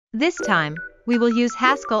This time, we will use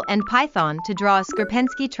Haskell and Python to draw a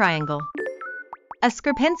Sierpinski triangle. A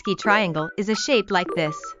Sierpinski triangle is a shape like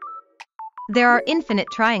this. There are infinite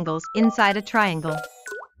triangles inside a triangle.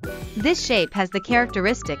 This shape has the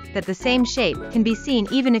characteristic that the same shape can be seen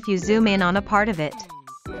even if you zoom in on a part of it.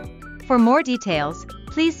 For more details,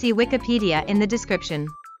 please see Wikipedia in the description.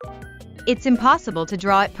 It's impossible to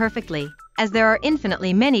draw it perfectly, as there are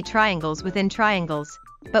infinitely many triangles within triangles,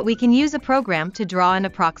 but we can use a program to draw an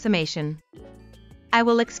approximation. I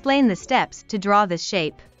will explain the steps to draw this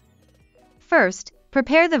shape. First,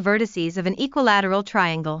 prepare the vertices of an equilateral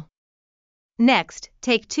triangle. Next,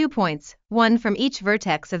 take 2 points, one from each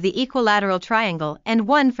vertex of the equilateral triangle and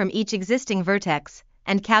one from each existing vertex,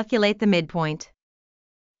 and calculate the midpoint.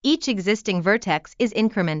 Each existing vertex is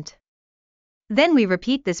increment. Then we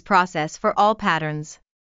repeat this process for all patterns.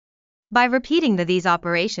 By repeating these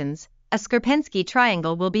operations, a Sierpinski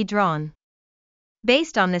triangle will be drawn.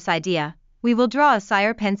 Based on this idea, we will draw a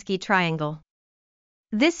Sierpinski triangle.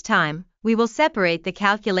 This time, we will separate the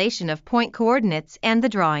calculation of point coordinates and the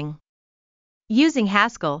drawing. Using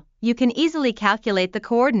Haskell, you can easily calculate the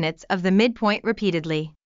coordinates of the midpoint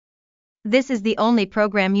repeatedly. This is the only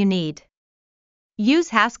program you need. Use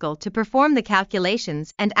Haskell to perform the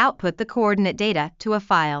calculations and output the coordinate data to a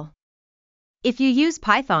file. If you use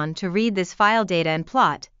Python to read this file data and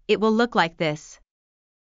plot, it will look like this.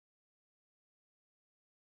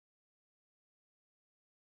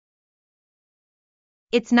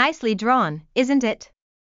 It's nicely drawn, isn't it?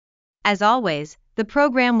 As always, the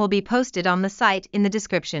program will be posted on the site in the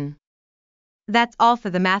description. That's all for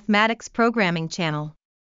the Mathematics Programming channel.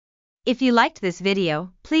 If you liked this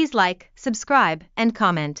video, please like, subscribe, and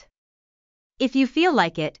comment. If you feel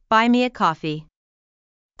like it, buy me a coffee.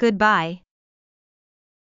 Goodbye.